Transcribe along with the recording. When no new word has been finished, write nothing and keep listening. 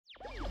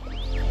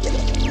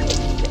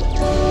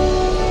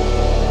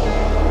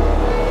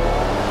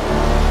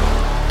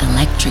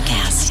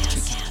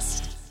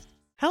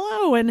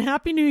and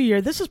Happy New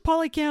Year. This is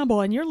Polly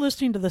Campbell, and you're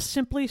listening to the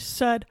Simply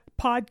Said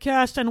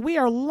podcast, and we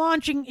are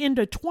launching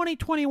into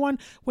 2021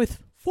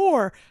 with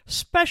 4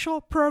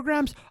 special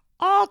programs,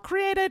 all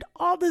created,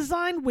 all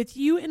designed with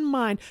you in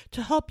mind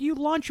to help you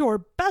launch your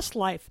best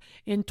life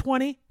in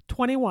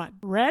 2021.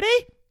 Ready?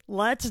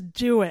 Let's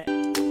do it.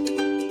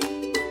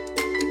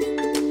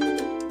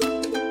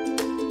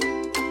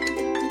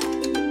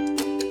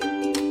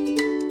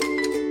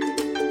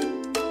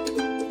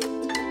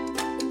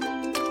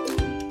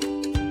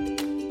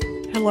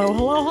 Hello,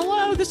 hello,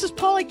 hello. This is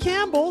Polly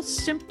Campbell,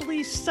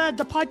 Simply Said,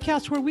 the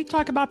podcast where we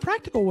talk about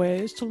practical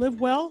ways to live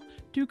well,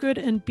 do good,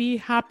 and be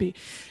happy.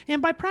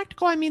 And by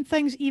practical, I mean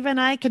things even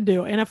I can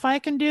do. And if I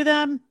can do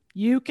them,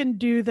 you can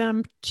do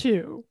them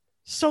too.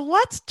 So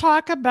let's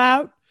talk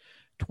about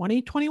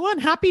 2021.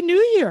 Happy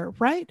New Year,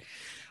 right?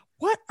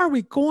 What are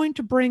we going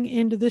to bring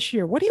into this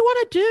year? What do you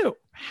want to do?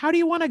 How do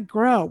you want to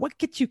grow? What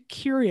gets you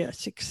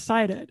curious,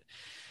 excited?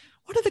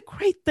 One of the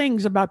great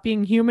things about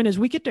being human is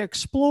we get to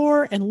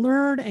explore and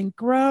learn and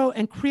grow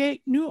and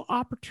create new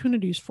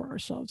opportunities for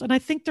ourselves. And I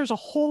think there's a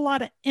whole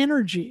lot of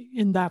energy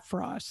in that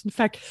for us. In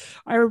fact,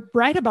 I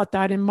write about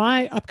that in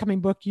my upcoming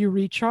book, You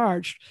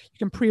Recharged. You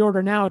can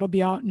pre-order now. It'll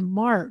be out in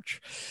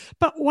March.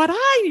 But what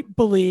I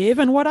believe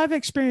and what I've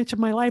experienced in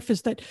my life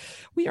is that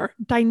we are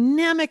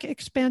dynamic,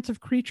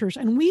 expansive creatures,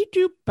 and we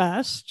do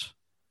best,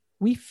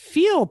 we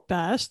feel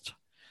best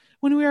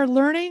when we are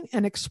learning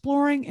and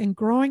exploring and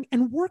growing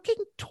and working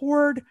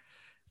toward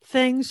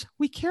things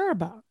we care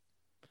about.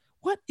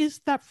 What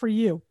is that for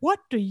you? What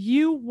do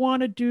you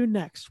want to do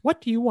next?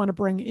 What do you want to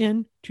bring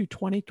into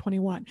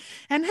 2021?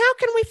 And how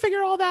can we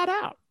figure all that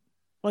out?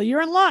 Well,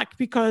 you're in luck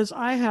because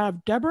I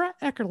have Deborah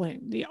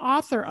Eckerling, the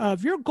author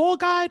of Your Goal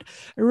Guide,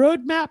 a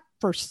roadmap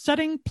for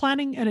setting,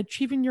 planning, and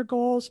achieving your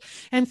goals,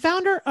 and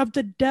founder of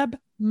the DEB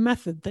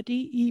method, the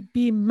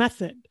DEB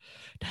method,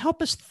 to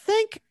help us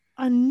think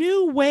a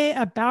new way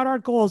about our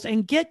goals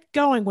and get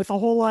going with a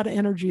whole lot of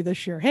energy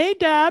this year. Hey,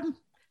 Deb.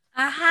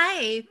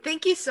 Hi.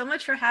 Thank you so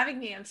much for having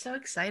me. I'm so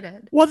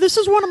excited. Well, this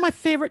is one of my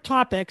favorite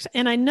topics,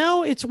 and I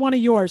know it's one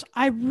of yours.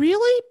 I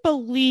really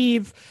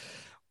believe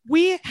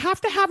we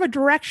have to have a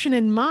direction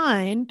in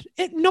mind,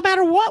 no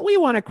matter what we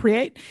want to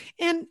create.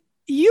 And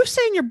you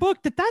say in your book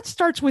that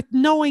starts with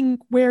knowing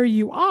where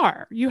you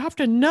are. You have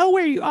to know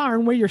where you are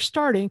and where you're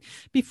starting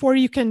before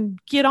you can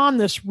get on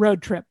this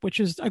road trip, which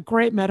is a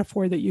great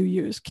metaphor that you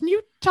use. Can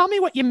you tell me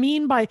what you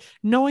mean by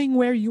knowing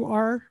where you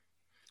are?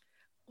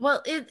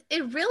 Well, it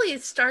really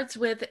starts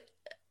with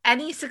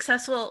any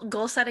successful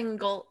goal setting and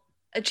goal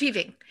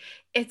achieving.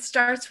 It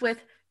starts with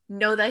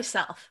know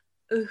thyself.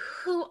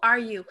 Who are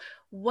you?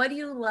 What do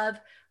you love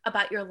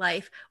about your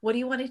life? What do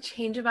you want to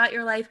change about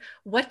your life?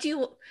 What do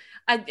you...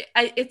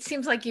 it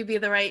seems like you'd be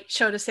the right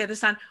show to say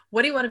this on.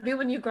 What do you want to be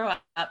when you grow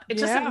up? It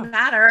doesn't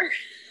matter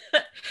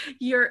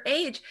your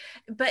age,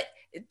 but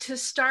to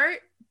start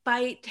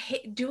by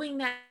doing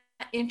that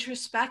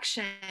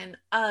introspection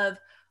of,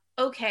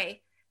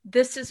 okay,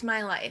 this is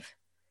my life.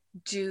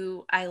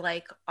 Do I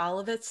like all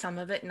of it, some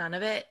of it, none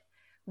of it?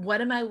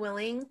 What am I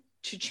willing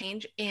to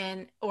change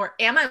in, or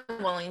am I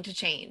willing to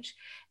change?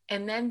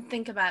 And then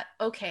think about,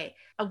 okay,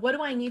 what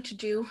do I need to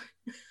do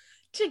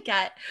to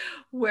get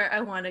where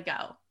I want to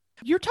go?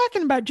 You're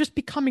talking about just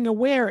becoming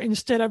aware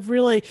instead of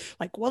really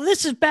like, well,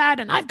 this is bad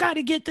and I've got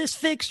to get this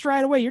fixed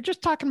right away. You're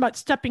just talking about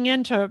stepping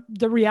into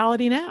the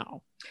reality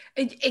now.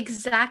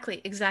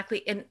 Exactly.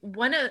 And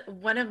one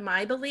of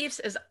my beliefs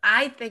is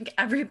I think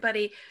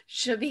everybody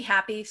should be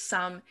happy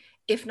some,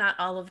 if not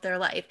all of their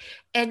life.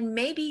 And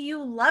maybe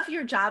you love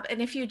your job.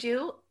 And if you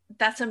do,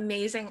 that's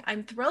amazing.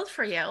 I'm thrilled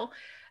for you.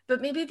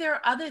 But maybe there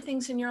are other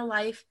things in your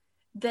life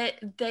that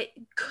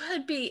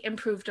could be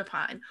improved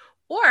upon.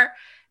 Or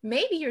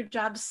maybe your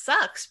job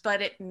sucks,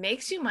 but it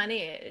makes you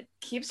money. It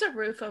keeps a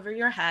roof over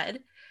your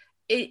head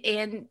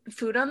and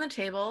food on the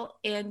table,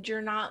 and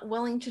you're not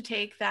willing to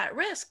take that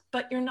risk,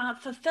 but you're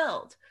not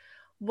fulfilled.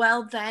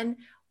 Well, then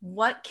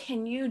what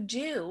can you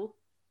do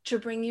to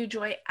bring you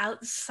joy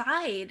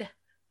outside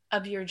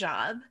of your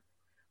job?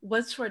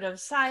 What sort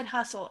of side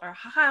hustle or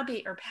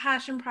hobby or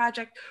passion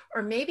project,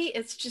 or maybe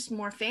it's just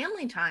more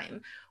family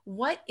time.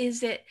 What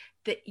is it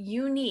that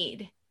you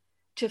need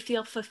to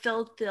feel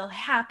fulfilled, feel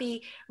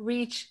happy,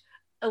 reach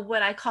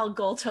what I call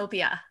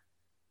Goaltopia?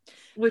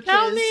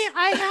 Tell me,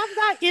 I have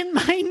that in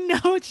my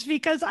notes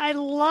because I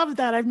love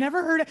that. I've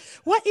never heard it.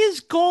 What is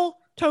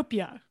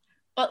Goaltopia?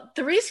 Well,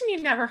 the reason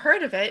you never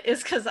heard of it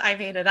is because I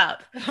made it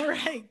up. All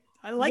right.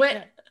 I like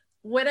it.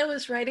 When I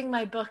was writing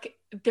my book,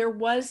 there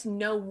was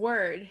no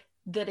word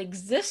that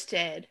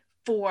existed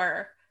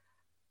for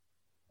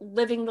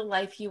living the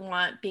life you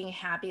want, being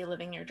happy,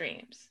 living your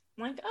dreams.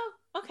 I'm like, oh,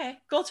 okay,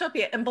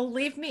 Goaltopia. And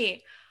believe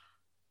me,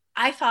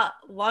 I thought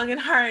long and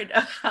hard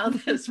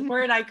about this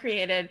word I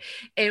created.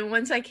 And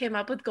once I came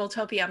up with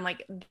Goaltopia, I'm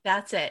like,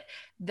 that's it.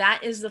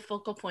 That is the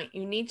focal point.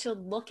 You need to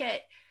look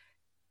at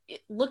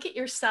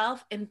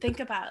yourself and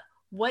think about,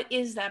 what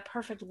is that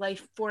perfect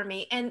life for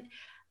me? And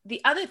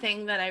the other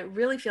thing that I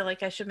really feel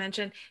like I should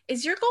mention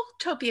is your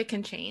Goaltopia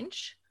can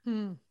change.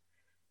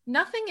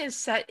 Nothing is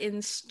set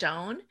in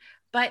stone,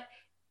 but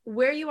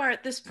where you are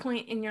at this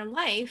point in your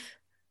life,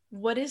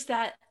 what does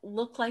that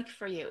look like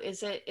for you?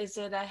 Is it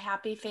a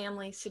happy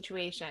family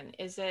situation?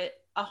 Is it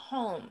a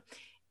home?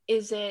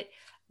 Is it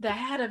the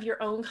head of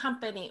your own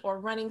company or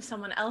running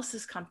someone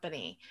else's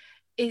company?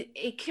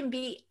 It can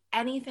be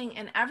anything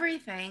and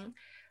everything,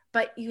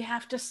 but you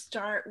have to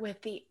start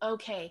with the,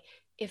 okay,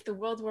 if the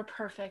world were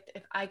perfect,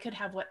 if I could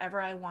have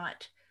whatever I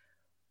want,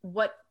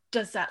 what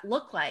does that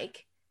look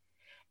like?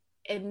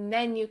 And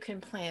then you can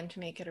plan to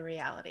make it a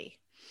reality.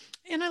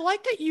 And I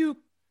like that you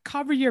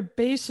cover your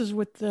bases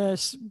with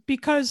this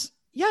because,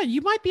 yeah,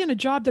 you might be in a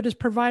job that is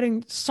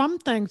providing some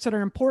things that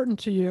are important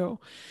to you,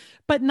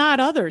 but not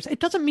others. It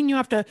doesn't mean you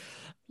have to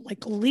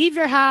like leave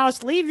your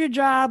house, leave your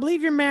job,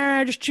 leave your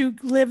marriage to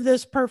live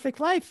this perfect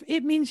life.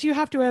 It means you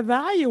have to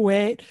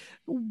evaluate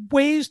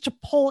ways to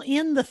pull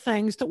in the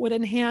things that would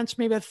enhance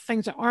maybe the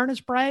things that aren't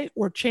as bright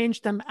or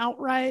change them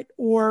outright,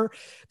 or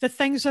the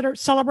things that are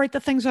celebrate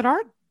the things that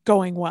aren't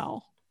going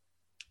well.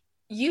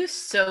 You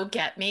so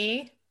get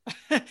me.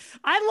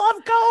 I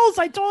love goals.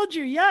 I told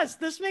you, yes,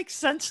 this makes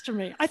sense to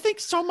me. I think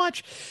so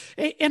much.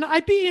 And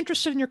I'd be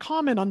interested in your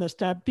comment on this,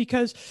 Deb,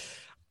 because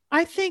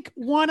I think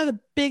one of the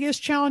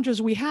biggest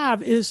challenges we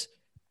have is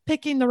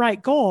picking the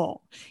right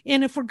goal.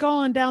 And if we're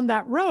going down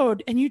that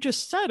road, and you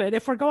just said it,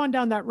 if we're going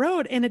down that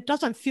road and it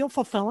doesn't feel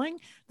fulfilling,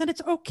 then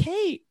it's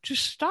okay to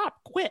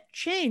stop, quit,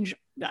 change,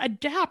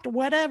 adapt,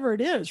 whatever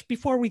it is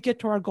before we get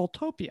to our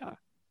goaltopia.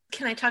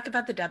 Can I talk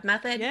about the Deb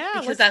method? Yeah,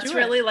 because that's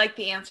really like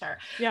the answer.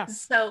 Yeah.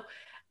 So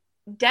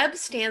Deb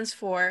stands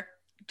for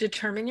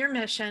determine your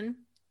mission,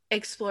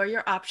 explore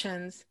your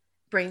options,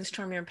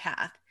 brainstorm your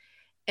path.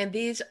 And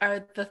these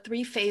are the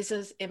 3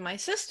 phases in my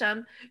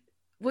system,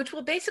 which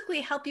will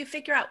basically help you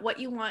figure out what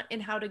you want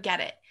and how to get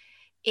it.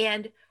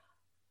 And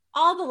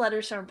all the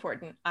letters are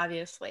important,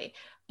 obviously,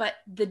 but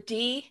the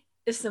D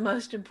is the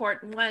most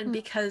important one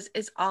because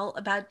it's all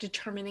about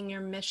determining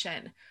your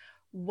mission.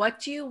 What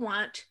do you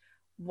want?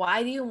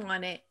 Why do you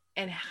want it?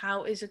 And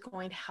how is it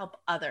going to help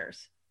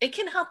others? It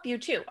can help you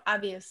too,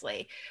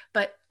 obviously,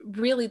 but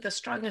really the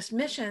strongest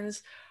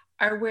missions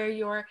are where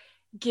you're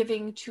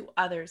giving to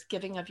others,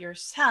 giving of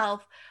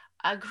yourself,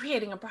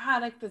 creating a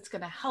product that's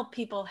going to help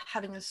people,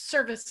 having a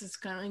service that's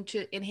going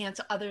to enhance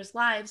others'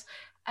 lives,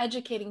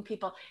 educating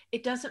people.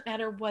 It doesn't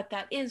matter what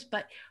that is,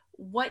 but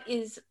what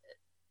is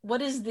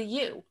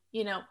the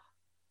you know,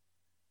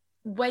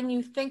 when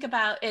you think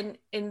about, in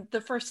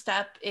the first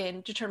step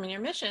in determining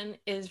your mission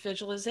is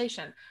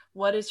visualization.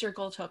 What is your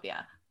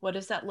goaltopia? What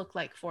does that look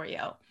like for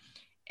you?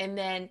 And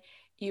then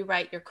you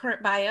write your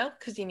current bio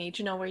because you need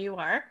to know where you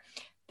are.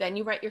 Then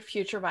you write your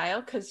future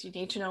bio because you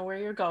need to know where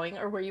you're going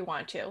or where you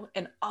want to.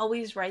 And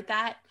always write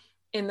that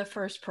in the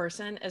first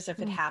person as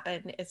if it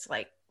happened. It's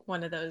like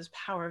one of those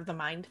power of the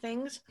mind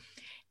things.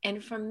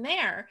 And from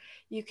there,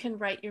 you can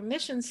write your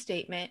mission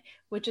statement,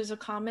 which is a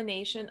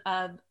combination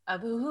of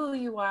who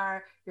you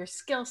are, your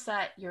skill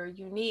set, your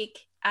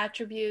unique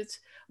attributes,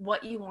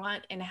 what you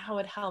want, and how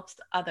it helps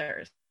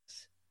others.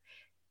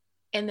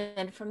 And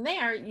then from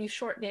there, you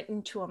shorten it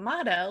into a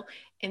motto,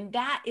 and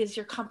that is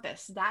your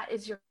compass. That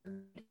is your.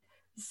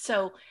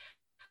 So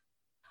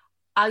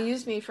I'll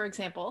use me, for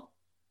example,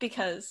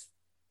 because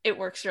it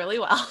works really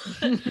well.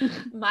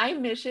 My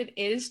mission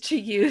is to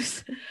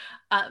use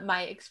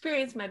my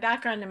experience, my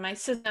background, and my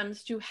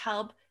systems to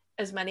help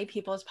as many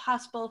people as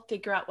possible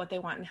figure out what they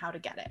want and how to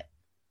get it.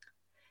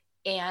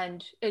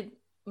 And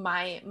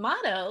my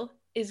motto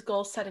is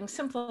goal setting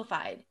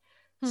simplified.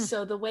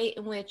 So the way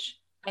in which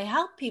I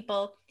help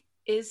people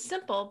is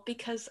simple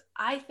because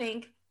I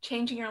think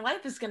changing your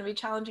life is going to be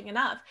challenging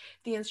enough.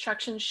 The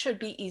instructions should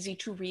be easy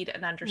to read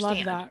and understand.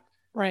 Love that.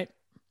 Right.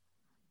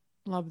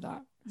 Love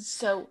that.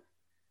 So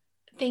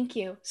thank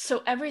you.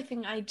 So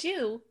everything I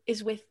do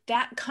is with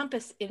that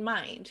compass in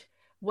mind.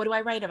 What do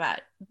I write about?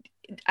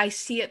 I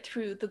see it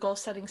through the goal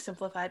setting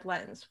simplified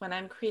lens. When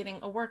I'm creating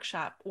a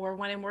workshop or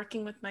when I'm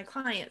working with my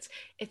clients,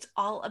 it's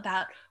all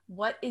about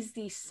what is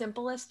the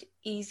simplest,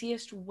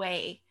 easiest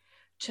way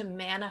to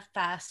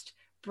manifest,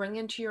 bring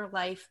into your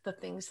life the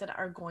things that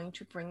are going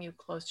to bring you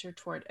closer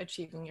toward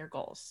achieving your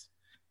goals.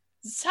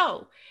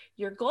 So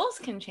your goals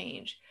can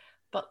change,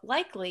 but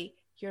likely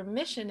your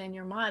mission and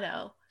your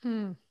motto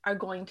are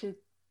going to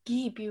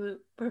keep you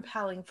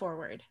propelling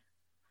forward.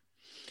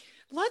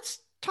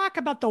 Let's talk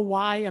about the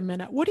why a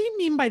minute. What do you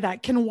mean by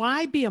that? Can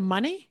why be a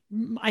money?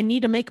 I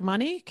need to make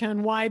money.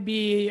 Can why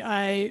be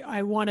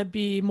I want to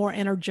be more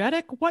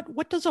energetic?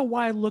 What does a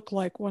why look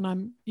like when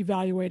I'm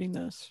evaluating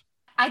this?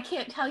 I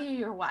can't tell you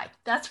your why.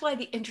 That's why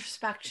the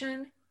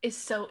introspection is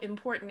so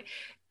important.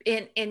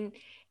 In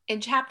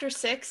chapter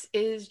 6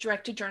 is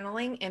directed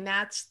journaling, and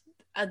that's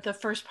the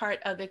first part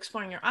of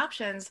exploring your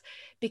options,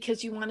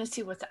 because you want to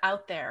see what's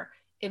out there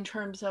in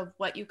terms of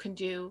what you can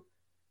do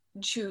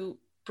to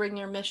bring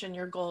your mission,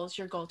 your goals,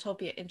 your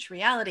goaltopia into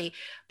reality.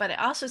 But I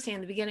also say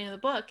in the beginning of the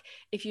book,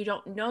 if you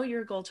don't know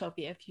your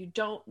goaltopia, if you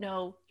don't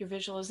know your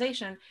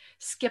visualization,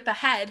 skip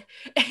ahead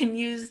and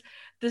use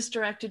this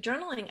directed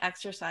journaling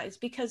exercise,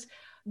 because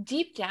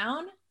deep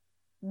down,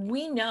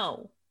 we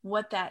know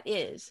what that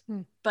is.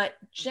 But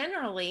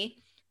generally,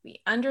 we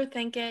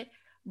underthink it,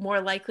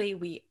 more likely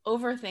we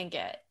overthink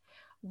it.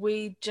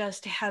 We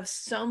just have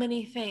so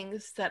many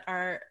things that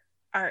are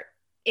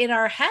in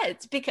our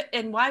heads, because,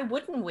 and why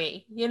wouldn't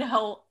we? You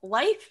know,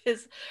 life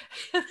is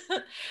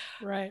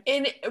Right.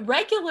 in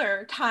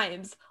regular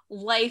times,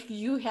 life,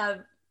 you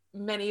have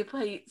many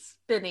plates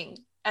spinning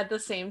at the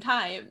same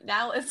time.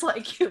 Now it's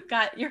like you've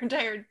got your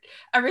entire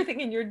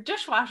everything in your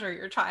dishwasher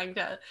you're trying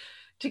to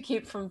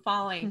keep from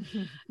falling,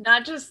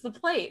 not just the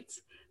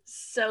plates.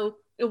 So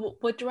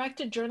what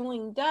directed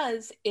journaling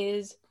does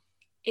is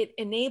it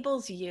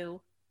enables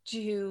you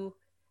to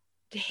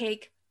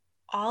take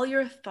all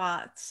your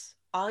thoughts,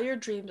 all your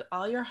dreams,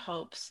 all your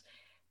hopes,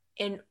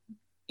 and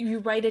you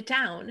write it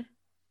down.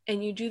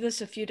 And you do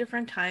this a few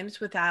different times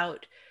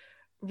without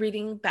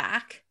reading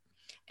back.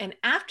 And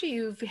after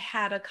you've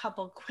had a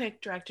couple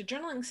quick directed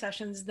journaling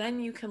sessions, then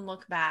you can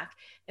look back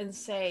and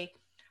say,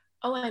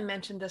 oh, I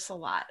mentioned this a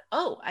lot.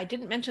 Oh, I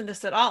didn't mention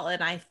this at all.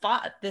 And I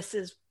thought this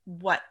is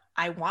what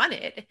I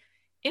wanted.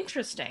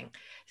 Interesting.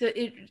 So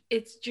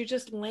it's you're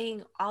just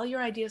laying all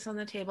your ideas on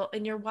the table,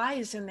 and your why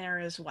is in there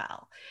as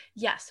well.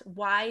 Yes,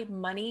 why?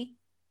 Money,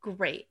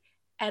 great.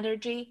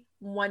 Energy,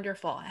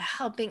 wonderful.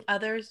 Helping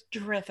others,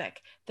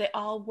 terrific. They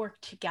all work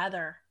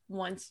together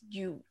once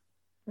you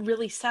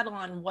really settle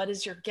on what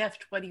is your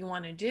gift, what do you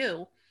want to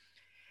do.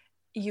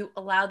 You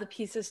allow the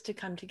pieces to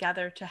come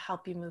together to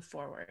help you move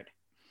forward.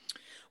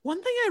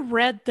 One thing I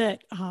read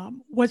that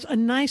was a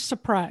nice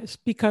surprise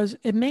because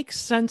it makes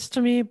sense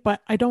to me,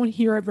 but I don't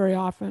hear it very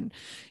often.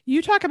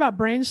 You talk about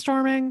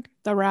brainstorming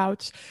the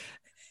routes,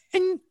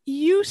 and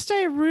you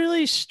say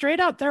really straight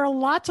out, there are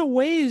lots of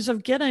ways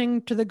of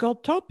getting to the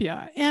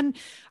Goaltopia. And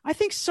I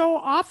think so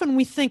often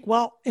we think,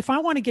 well, if I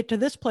want to get to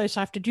this place, I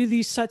have to do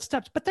these set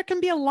steps, but there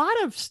can be a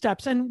lot of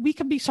steps and we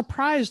can be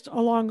surprised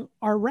along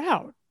our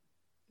route.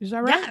 Is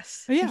that right?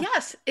 Yes. Yeah.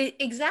 Yes,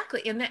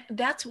 exactly. And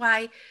that's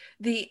why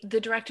the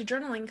directed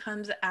journaling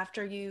comes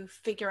after you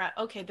figure out,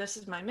 okay, this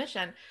is my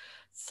mission.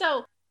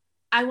 So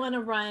I want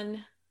to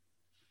run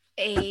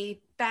a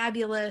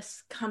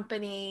fabulous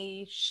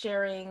company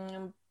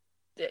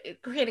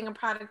creating a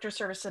product or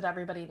service that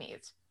everybody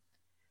needs.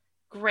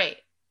 Great.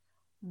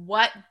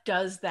 What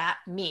does that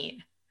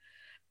mean?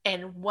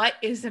 And what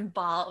is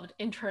involved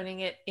in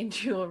turning it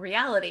into a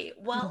reality?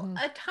 Well,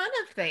 a ton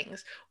of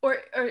things. Or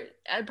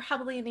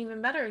probably an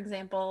even better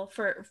example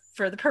for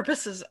the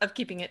purposes of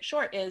keeping it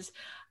short is,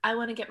 I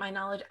want to get my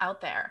knowledge out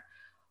there.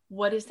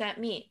 What does that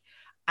mean?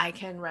 I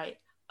can write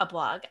a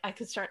blog. I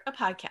could start a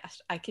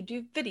podcast. I could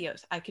do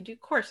videos. I could do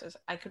courses.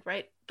 I could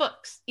write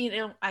books. You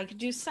know, I could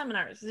do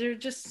seminars. There are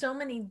just so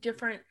many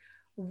different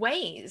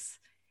ways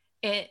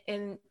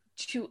and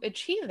to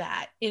achieve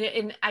that.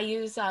 And I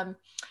use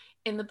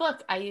in the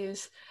book, I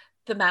use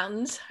the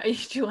mountains. Do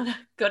you want to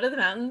go to the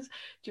mountains?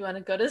 Do you want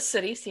to go to the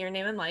city, see your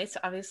name and lights?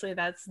 Obviously,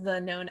 that's the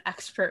known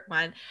expert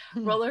one.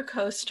 Roller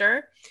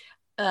coaster,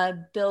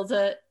 build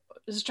a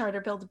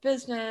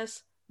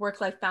business,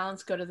 work-life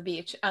balance, go to the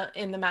beach.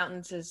 In the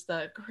mountains is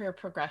the career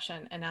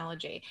progression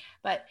analogy.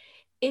 But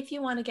if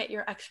you want to get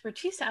your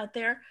expertise out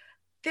there,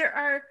 there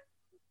are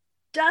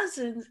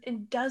dozens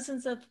and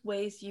dozens of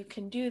ways you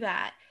can do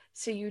that.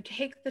 So you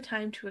take the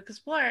time to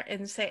explore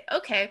and say,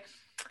 okay,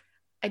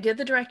 I did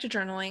the directed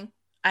journaling.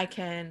 I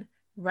can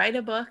write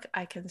a book.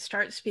 I can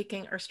start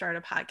speaking or start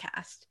a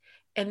podcast.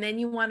 And then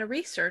you want to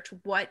research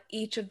what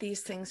each of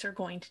these things are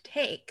going to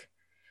take.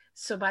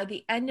 So by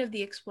the end of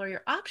the explore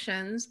your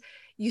options,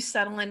 you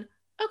settle in,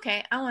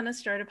 okay, I want to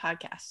start a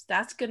podcast.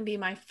 That's going to be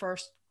my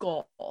first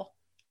goal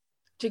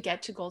to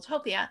get to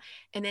Goaltopia.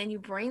 And then you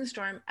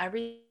brainstorm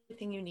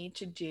everything you need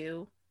to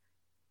do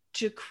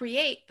to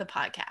create the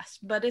podcast.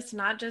 But it's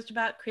not just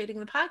about creating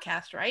the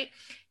podcast, right?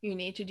 You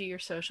need to do your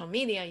social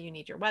media, you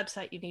need your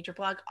website, you need your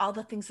blog, all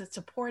the things that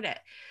support it.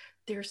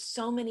 There's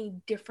so many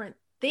different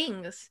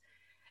things.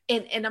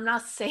 And I'm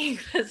not saying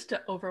this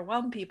to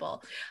overwhelm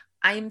people.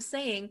 I'm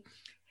saying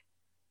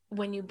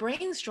when you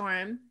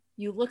brainstorm,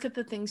 you look at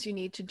the things you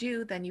need to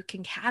do, then you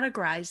can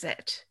categorize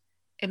it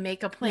and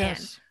make a plan.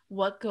 Yes.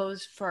 What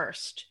goes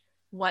first?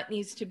 What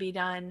needs to be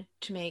done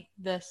to make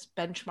this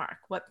benchmark?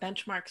 What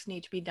benchmarks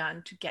need to be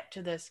done to get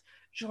to this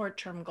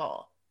short-term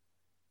goal?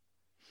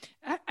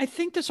 I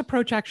think this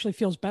approach actually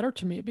feels better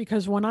to me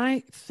because when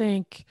I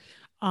think,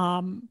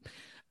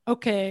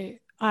 okay,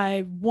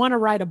 I want to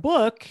write a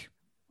book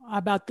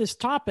about this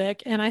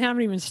topic and I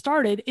haven't even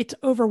started, it's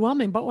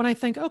overwhelming. But when I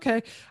think,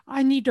 okay,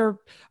 I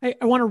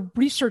want to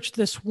research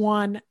this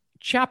one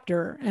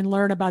chapter and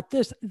learn about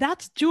this,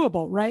 that's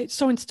doable, right?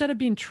 So instead of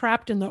being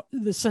trapped in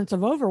the sense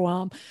of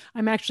overwhelm,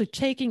 I'm actually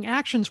taking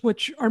actions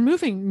which are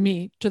moving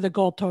me to the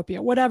Goaltopia,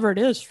 whatever it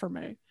is for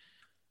me.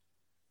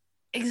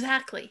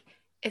 Exactly.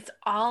 It's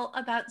all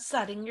about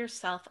setting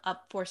yourself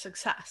up for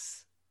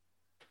success.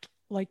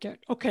 Like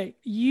it. Okay.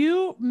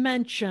 You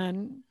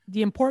mentioned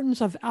the importance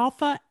of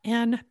alpha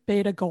and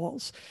beta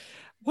goals.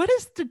 What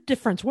is the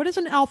difference? What is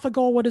an alpha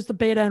goal? What is the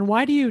beta? And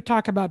why do you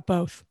talk about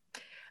both?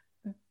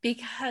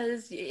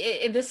 Because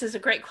this is a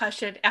great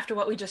question after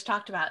what we just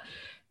talked about,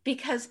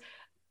 because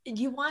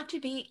you want to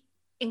be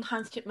in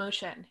constant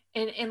motion.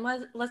 And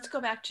let's go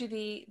back to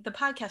the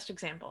podcast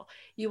example.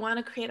 You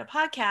want to create a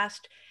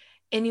podcast,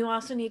 and you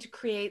also need to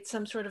create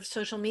some sort of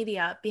social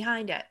media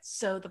behind it.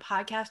 So the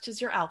podcast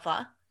is your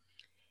alpha,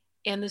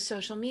 and the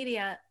social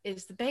media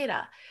is the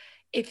beta.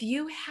 If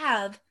you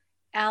have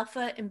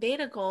alpha and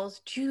beta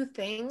goals, two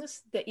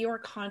things that you are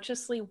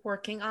consciously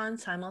working on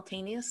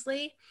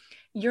simultaneously,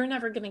 you're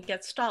never going to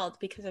get stalled,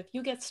 because if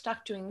you get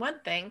stuck doing one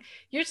thing,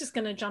 you're just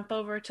going to jump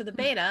over to the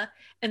beta,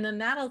 and then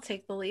that'll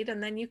take the lead,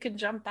 and then you can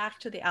jump back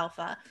to the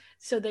alpha.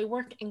 So they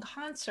work in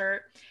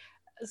concert,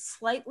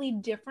 slightly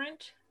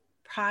different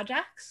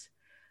projects,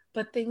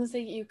 but things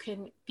that you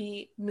can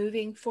be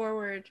moving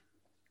forward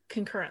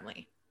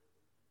concurrently.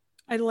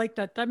 I like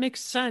that. That makes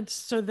sense.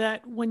 So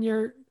that when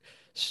you're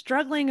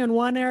struggling in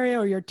one area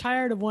or you're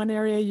tired of one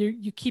area,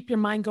 you keep your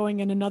mind going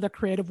in another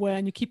creative way,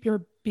 and you keep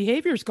your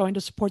behaviors going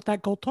to support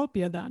that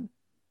goaltopia then.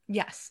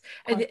 Yes.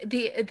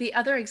 The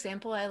other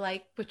example I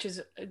like, which is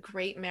a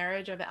great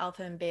marriage of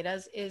alpha and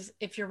betas, is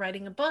if you're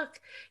writing a book,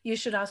 you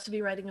should also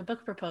be writing a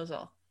book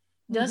proposal.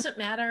 Doesn't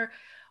matter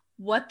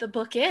what the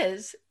book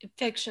is,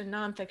 fiction,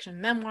 nonfiction,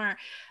 memoir,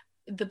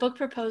 the book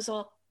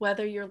proposal,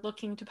 whether you're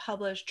looking to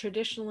publish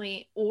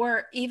traditionally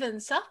or even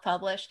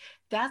self-publish,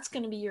 that's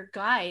going to be your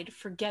guide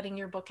for getting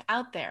your book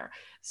out there.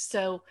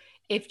 So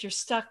if you're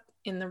stuck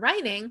in the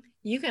writing,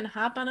 you can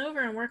hop on over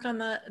and work on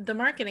the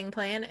marketing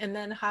plan, and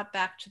then hop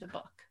back to the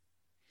book.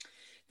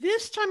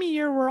 This time of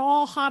year, we're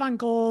all hot on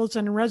goals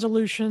and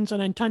resolutions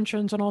and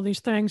intentions and all these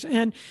things.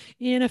 And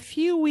in a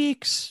few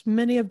weeks,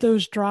 many of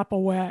those drop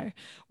away.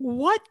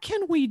 What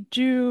can we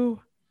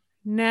do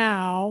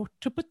now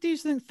to put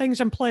these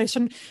things in place?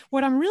 And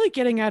what I'm really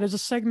getting at is a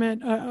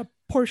segment, a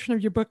portion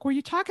of your book where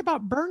you talk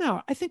about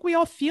burnout. I think we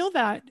all feel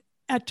that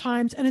at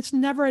times, and it's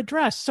never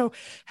addressed. So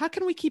how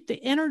can we keep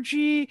the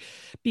energy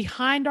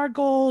behind our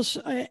goals,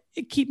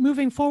 keep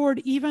moving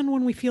forward, even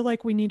when we feel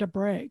like we need a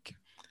break?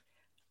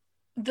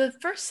 The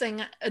first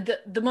thing,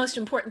 the most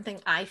important thing,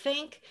 I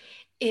think,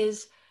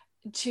 is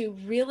to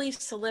really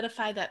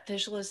solidify that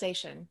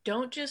visualization.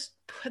 Don't just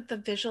put the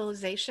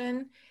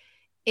visualization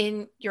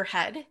in your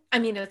head. I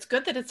mean, it's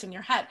good that it's in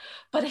your head,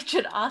 but it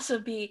should also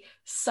be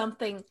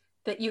something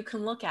that you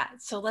can look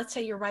at. So let's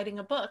say you're writing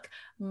a book,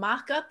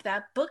 mock up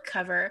that book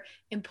cover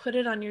and put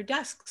it on your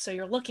desk so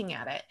you're looking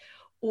at it.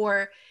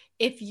 Or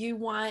if you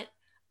want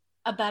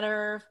a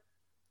better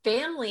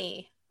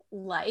family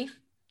life,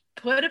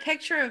 put a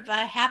picture of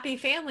a happy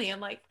family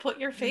and like put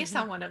your face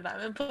on one of them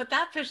and put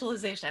that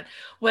visualization.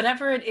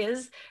 Whatever it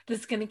is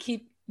that's going to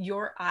keep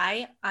your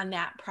eye on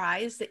that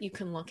prize that you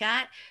can look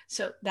at.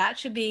 So that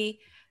should be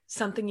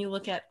something you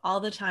look at all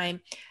the time.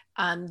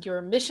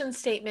 Your mission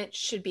statement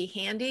should be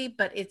handy,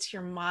 but it's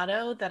your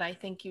motto that I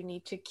think you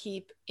need to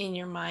keep in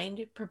your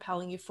mind,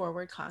 propelling you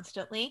forward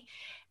constantly.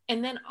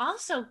 And then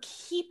also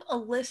keep a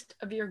list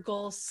of your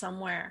goals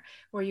somewhere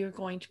where you're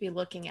going to be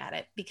looking at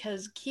it,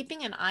 because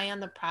keeping an eye on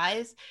the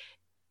prize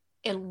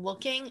and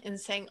looking and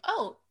saying,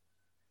 oh,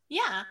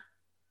 yeah,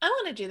 I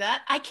want to do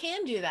that. I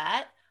can do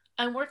that.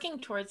 I'm working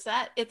towards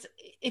that. It's,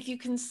 if you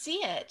can see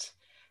it,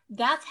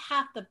 that's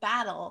half the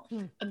battle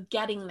of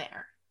getting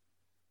there.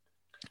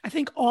 I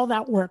think all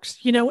that works.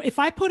 You know, if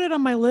I put it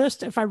on my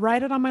list, if I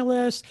write it on my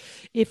list,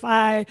 if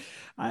I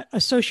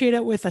associate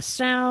it with a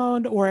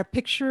sound or a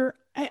picture,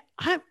 I,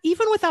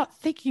 even without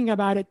thinking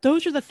about it,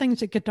 those are the things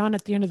that get done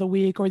at the end of the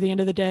week or the end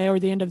of the day or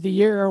the end of the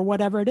year or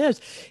whatever it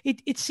is.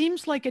 It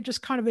seems like it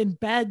just kind of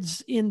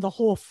embeds in the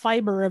whole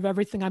fiber of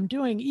everything I'm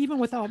doing, even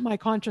without my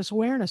conscious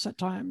awareness at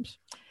times.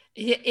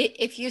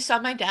 If you saw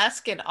my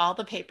desk and all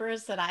the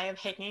papers that I have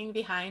hanging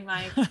behind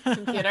my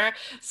computer,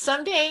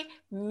 someday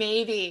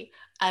maybe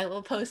I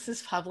will post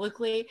this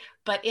publicly.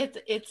 But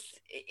it's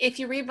if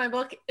you read my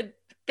book,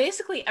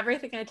 basically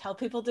everything I tell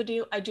people to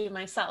do, I do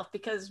myself,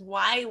 because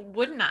why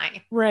wouldn't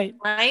I? Right.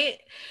 Right.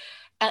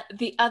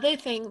 The other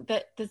thing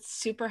that's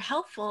super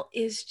helpful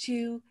is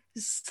to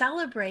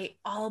celebrate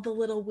all the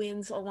little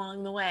wins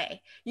along the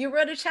way. You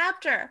wrote a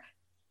chapter.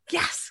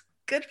 Yes.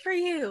 Good for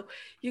you.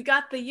 You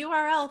got the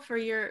URL for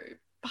your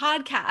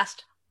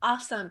podcast.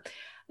 Awesome.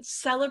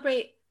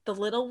 Celebrate the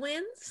little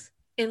wins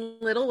in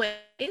little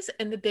ways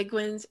and the big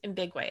wins in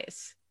big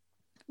ways.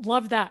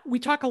 Love that. We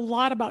talk a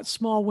lot about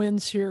small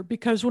wins here,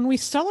 because when we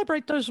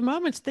celebrate those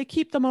moments, they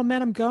keep the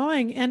momentum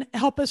going and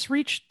help us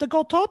reach the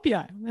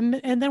goaltopia.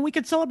 And then we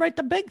can celebrate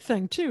the big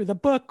thing too, the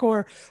book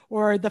or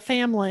the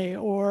family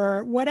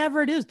or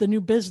whatever it is, the new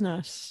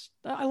business.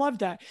 I love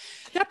that.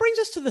 That brings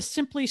us to the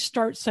Simply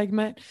Start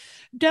segment.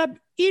 Deb,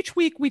 each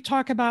week we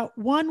talk about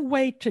one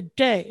way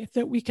today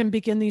that we can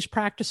begin these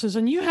practices.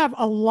 And you have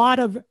a lot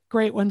of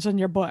great ones in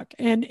your book,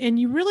 and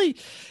you really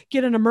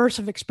get an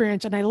immersive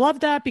experience. And I love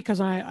that, because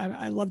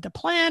I love the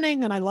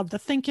planning and I love the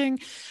thinking.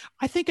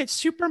 I think it's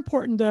super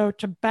important, though,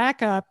 to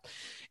back up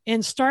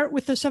and start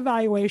with this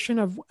evaluation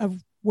of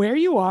where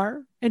you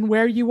are and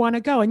where you want to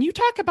go. And you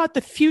talk about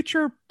the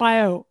future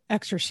bio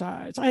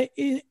exercise.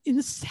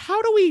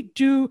 How do we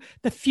do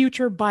the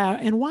future bio,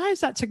 and why is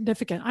that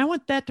significant? I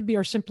want that to be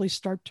our Simply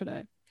Start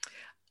today.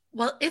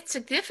 Well, it's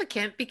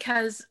significant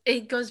because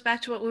it goes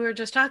back to what we were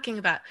just talking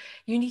about.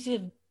 You need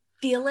to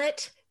feel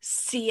it,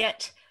 see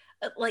it,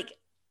 like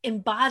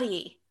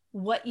embody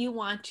what you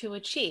want to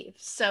achieve.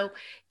 So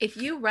if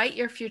you write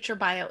your future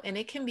bio, and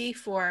it can be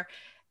for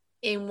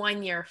in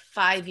 1 year,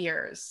 5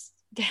 years,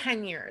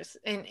 10 years.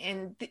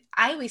 And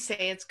I always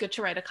say it's good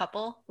to write a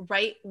couple,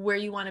 write where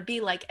you want to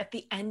be, like at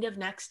the end of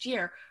next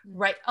year,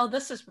 right? Oh,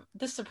 this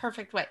is a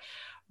perfect way.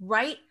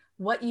 Write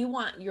what you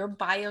want your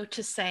bio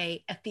to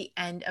say at the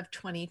end of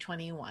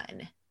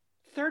 2021.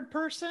 Third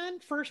person,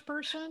 first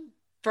person?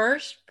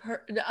 Third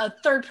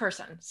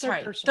person.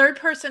 Sorry. Third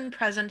person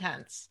present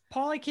tense.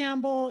 Polly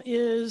Campbell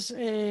is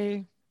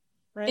a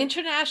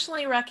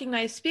internationally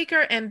recognized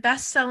speaker and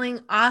best-selling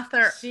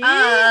author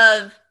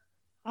of.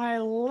 I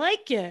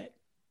like it.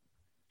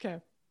 Okay.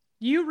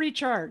 You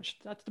Recharged.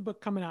 That's the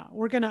book coming out.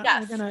 We're gonna.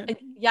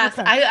 Yes.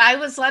 Okay. I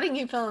was letting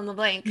you fill in the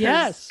blank.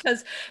 Yes.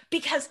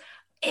 Because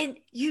and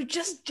you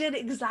just did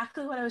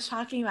exactly what I was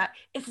talking about.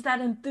 It's that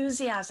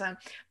enthusiasm,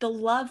 the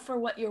love for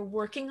what you're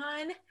working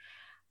on.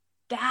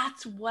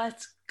 That's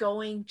what's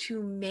going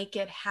to make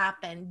it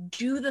happen.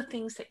 Do the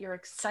things that you're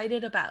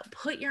excited about.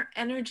 Put your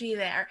energy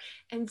there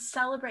and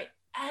celebrate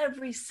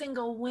every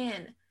single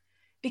win,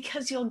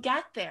 because you'll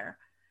get there.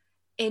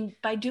 And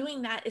by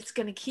doing that, it's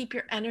going to keep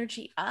your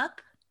energy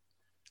up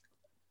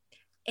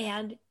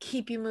and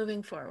keep you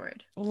moving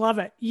forward. Love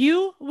it.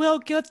 You will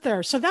get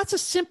there. So that's a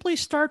Simply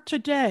Start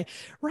Today.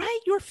 Write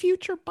your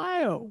future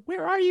bio.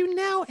 Where are you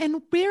now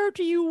and where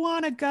do you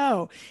want to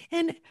go?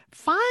 And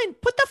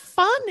put the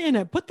fun in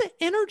it, put the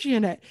energy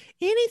in it.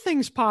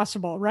 Anything's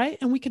possible, right?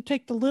 And we can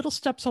take the little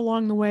steps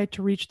along the way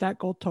to reach that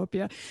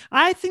Goaltopia.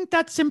 I think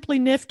that's simply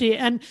nifty.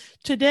 And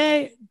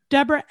today,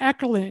 Deborah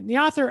Eckerlin, the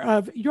author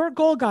of Your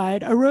Goal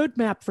Guide, a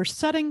roadmap for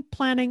setting,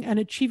 planning, and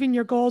achieving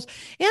your goals,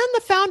 and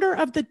the founder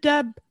of the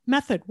Deb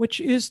Method, which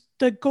is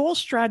the goal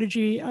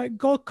strategy,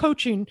 goal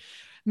coaching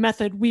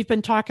method we've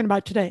been talking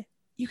about today.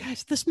 You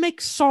guys, this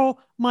makes so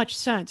much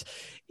sense.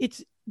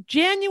 It's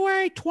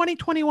January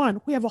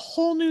 2021. We have a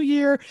whole new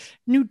year,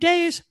 new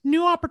days,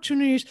 new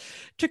opportunities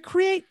to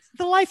create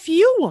the life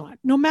you want,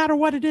 no matter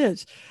what it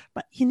is.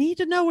 But you need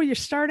to know where you're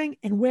starting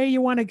and where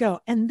you want to go.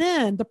 And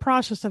then the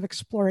process of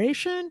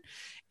exploration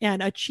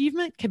and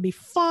achievement can be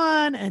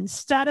fun and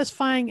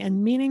satisfying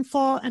and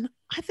meaningful. And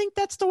I think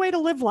that's the way to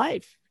live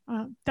life.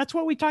 That's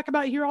what we talk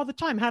about here all the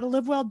time. How to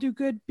live well, do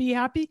good, be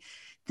happy.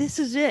 This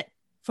is it,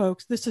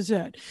 folks. This is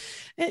it.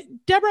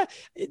 Deborah,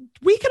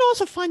 we can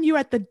also find you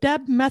at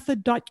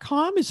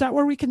thedebmethod.com. Is that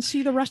where we can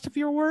see the rest of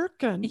your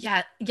work?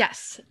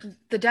 Yes.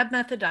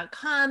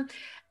 Thedebmethod.com.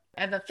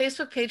 I have a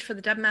Facebook page for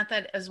the Deb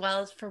Method, as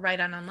well as for Write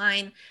On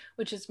Online,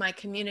 which is my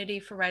community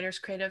for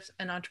writers, creatives,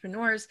 and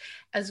entrepreneurs,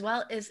 as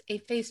well as a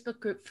Facebook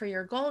group for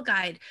Your Goal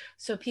Guide.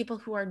 So people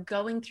who are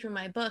going through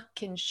my book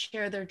can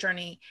share their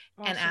journey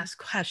and ask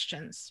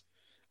questions.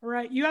 All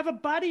right. You have a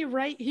buddy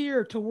right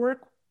here to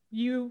work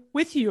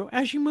with you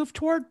as you move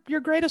toward your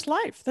greatest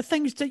life, the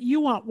things that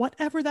you want,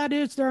 whatever that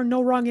is. There are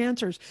no wrong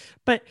answers,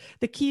 but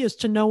the key is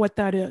to know what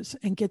that is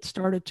and get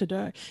started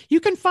today. You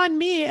can find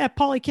me at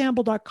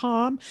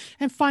pollycampbell.com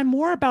and find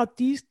more about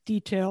these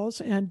details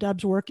and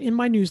Deb's work in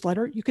my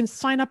newsletter. You can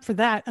sign up for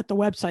that at the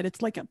website.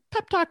 It's like a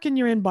pep talk in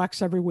your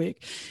inbox every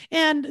week.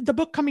 And the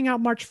book coming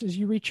out March is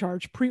You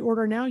Recharge.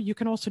 Pre-order now. You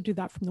can also do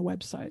that from the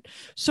website.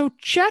 So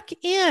check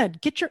in,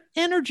 get your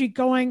energy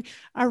going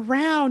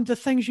around the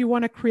things you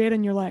want to create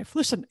in your life.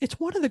 Listen, it's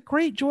one of the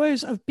great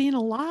joys of being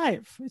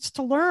alive. It's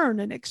to learn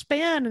and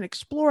expand and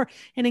explore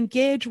and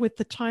engage with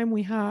the time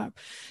we have.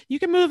 You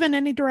can move in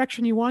any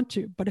direction you want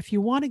to, but if you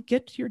want to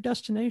get to your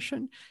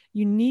destination,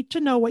 you need to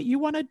know what you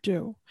want to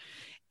do.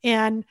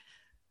 And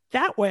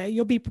that way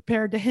you'll be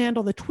prepared to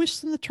handle the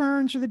twists and the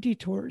turns or the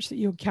detours that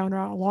you encounter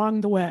along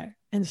the way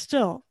and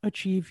still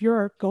achieve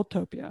your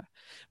Goaltopia.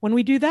 When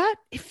we do that,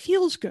 it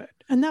feels good.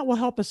 And that will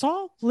help us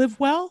all live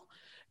well,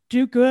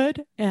 do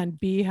good, and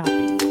be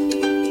happy.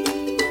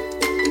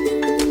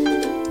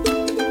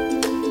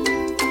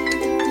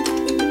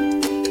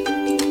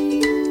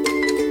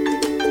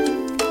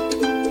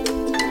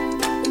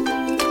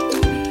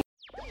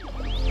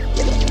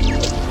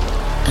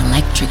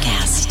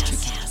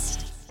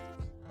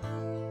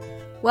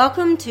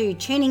 Welcome to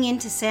Tuning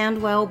Into Sound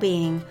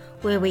Wellbeing,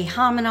 where we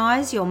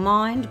harmonise your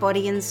mind,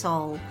 body and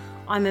soul.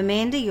 I'm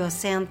Amanda, your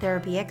sound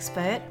therapy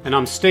expert. And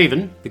I'm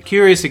Stephen, the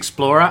curious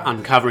explorer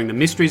uncovering the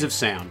mysteries of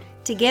sound.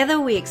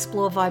 Together we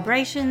explore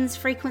vibrations,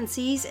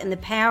 frequencies and the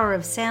power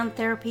of sound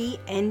therapy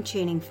and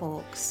tuning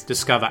forks.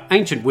 Discover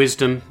ancient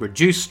wisdom,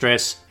 reduce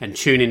stress and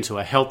tune into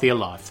a healthier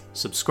life.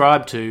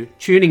 Subscribe to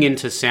Tuning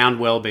Into Sound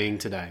Wellbeing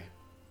today.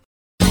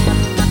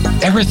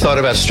 Ever thought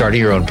about starting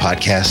your own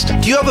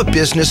podcast? Do you have a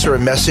business or a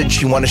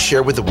message you want to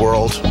share with the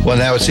world? Well,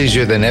 now it's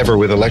easier than ever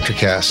with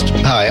Electrocast.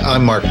 Hi,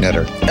 I'm Mark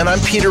Netter. And I'm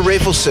Peter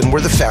Rafelson.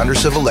 We're the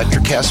founders of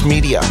Electrocast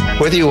Media.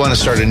 Whether you want to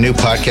start a new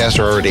podcast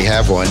or already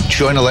have one,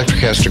 join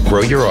Electrocast to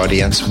grow your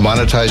audience,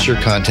 monetize your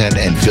content,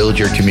 and build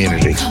your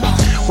community.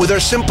 With our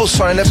simple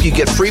sign-up, you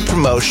get free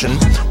promotion,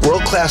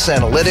 world-class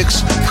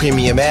analytics,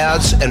 premium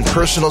ads, and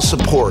personal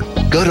support.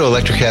 Go to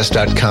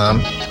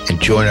electrocast.com and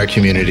join our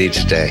community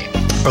today.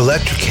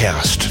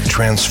 Electrocast.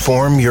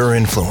 Transform your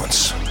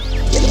influence.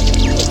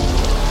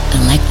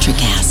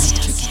 Electrocast.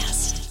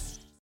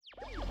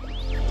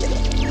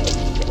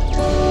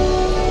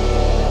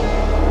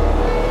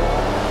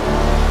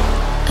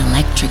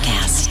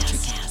 Electrocast.